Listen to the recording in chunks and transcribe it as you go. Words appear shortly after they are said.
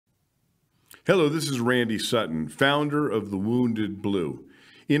Hello, this is Randy Sutton, founder of the Wounded Blue.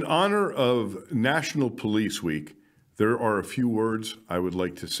 In honor of National Police Week, there are a few words I would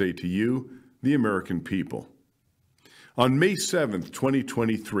like to say to you, the American people. On May 7th,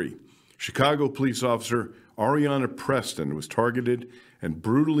 2023, Chicago police officer Ariana Preston was targeted and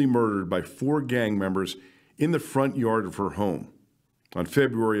brutally murdered by 4 gang members in the front yard of her home. On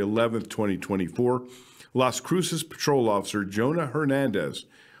February 11th, 2024, Las Cruces patrol officer Jonah Hernandez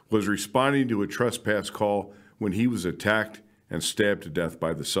was responding to a trespass call when he was attacked and stabbed to death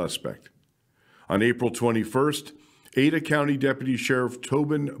by the suspect. On April 21st, Ada County Deputy Sheriff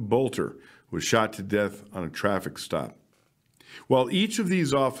Tobin Bolter was shot to death on a traffic stop. While each of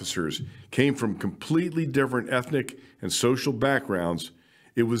these officers came from completely different ethnic and social backgrounds,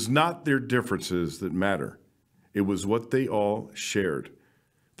 it was not their differences that matter. It was what they all shared: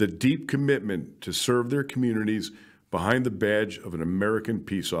 the deep commitment to serve their communities behind the badge of an American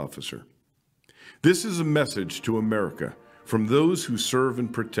peace officer. This is a message to America from those who serve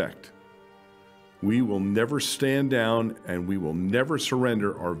and protect. We will never stand down, and we will never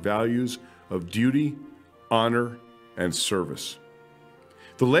surrender our values of duty, honor, and service.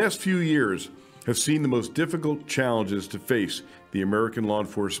 The last few years have seen the most difficult challenges to face the American law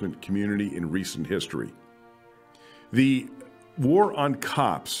enforcement community in recent history. The war on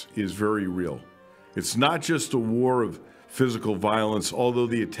cops is very real. It's not just a war of physical violence, although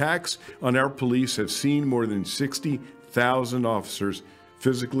the attacks on our police have seen more than 60,000 officers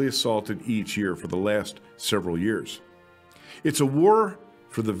physically assaulted each year for the last several years. It's a war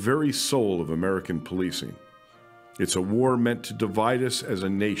for the very soul of American policing. It's a war meant to divide us as a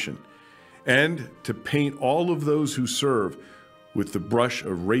nation and to paint all of those who serve with the brush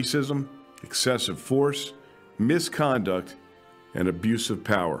of racism, excessive force, misconduct, and abuse of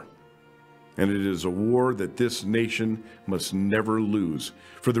power. And it is a war that this nation must never lose,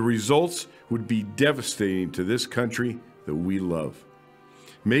 for the results would be devastating to this country that we love.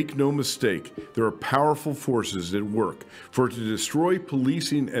 Make no mistake, there are powerful forces at work, for to destroy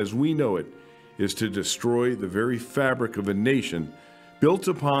policing as we know it is to destroy the very fabric of a nation built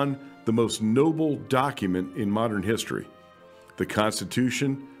upon the most noble document in modern history, the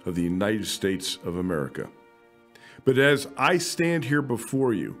Constitution of the United States of America. But as I stand here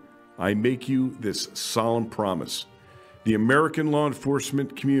before you, I make you this solemn promise: the American law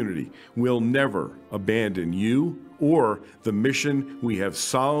enforcement community will never abandon you or the mission we have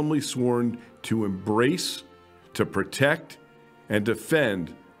solemnly sworn to embrace, to protect, and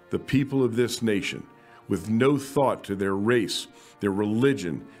defend the people of this nation, with no thought to their race, their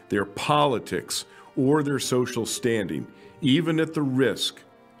religion, their politics, or their social standing, even at the risk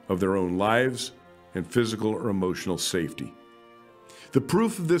of their own lives and physical or emotional safety. The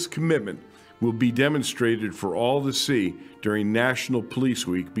proof of this commitment will be demonstrated for all to see during National Police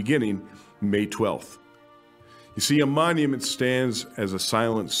Week beginning May 12th. You see, a monument stands as a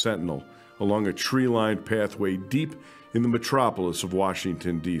silent sentinel along a tree-lined pathway deep in the metropolis of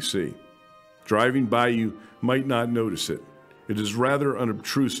Washington, D.C. Driving by, you might not notice it. It is rather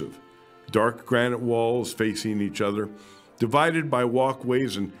unobtrusive. Dark granite walls facing each other, divided by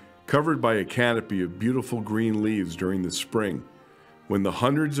walkways and covered by a canopy of beautiful green leaves during the spring, when the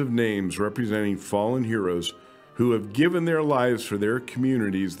hundreds of names representing fallen heroes who have given their lives for their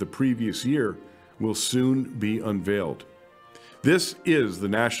communities the previous year will soon be unveiled. This is the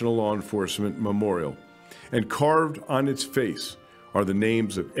National Law Enforcement Memorial, and carved on its face are the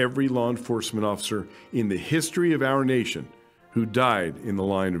names of every law enforcement officer in the history of our nation who died in the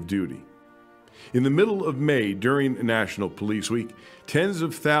line of duty. In the middle of May, during National Police Week, tens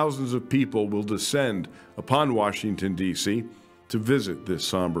of thousands of people will descend upon Washington, D.C. to visit this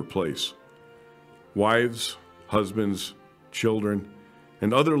somber place. Wives, husbands, children,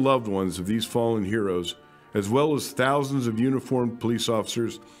 and other loved ones of these fallen heroes, as well as thousands of uniformed police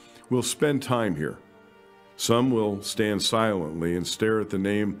officers, will spend time here. Some will stand silently and stare at the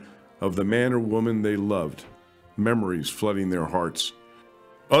name of the man or woman they loved, memories flooding their hearts.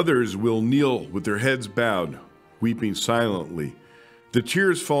 Others will kneel with their heads bowed, weeping silently, the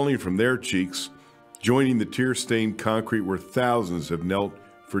tears falling from their cheeks, joining the tear-stained concrete where thousands have knelt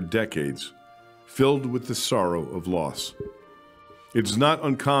for decades, filled with the sorrow of loss. It's not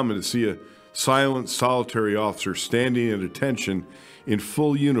uncommon to see a silent, solitary officer standing at attention in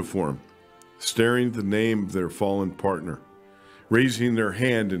full uniform, staring at the name of their fallen partner, raising their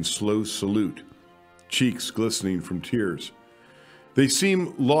hand in slow salute, cheeks glistening from tears. They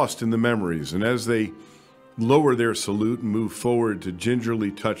seem lost in the memories, and as they lower their salute and move forward to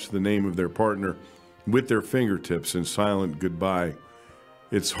gingerly touch the name of their partner with their fingertips in silent goodbye,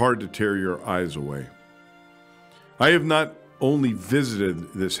 it's hard to tear your eyes away. I have not only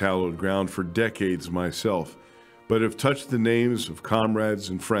visited this hallowed ground for decades myself, but have touched the names of comrades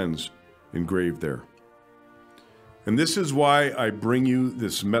and friends engraved there. And this is why I bring you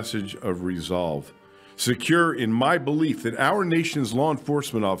this message of resolve, secure in my belief that our nation's law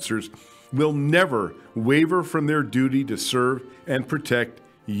enforcement officers will never waver from their duty to serve and protect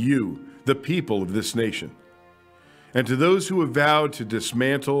you, the people of this nation. And to those who have vowed to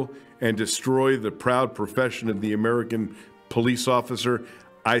dismantle and destroy the proud profession of the American police officer,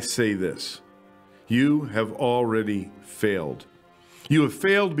 I say this: you have already failed. You have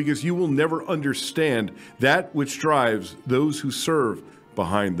failed because you will never understand that which drives those who serve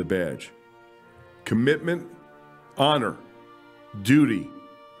behind the badge. Commitment, honor, duty,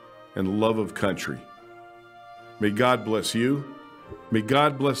 and love of country. May God bless you. May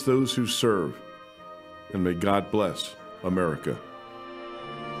God bless those who serve. And may God bless America.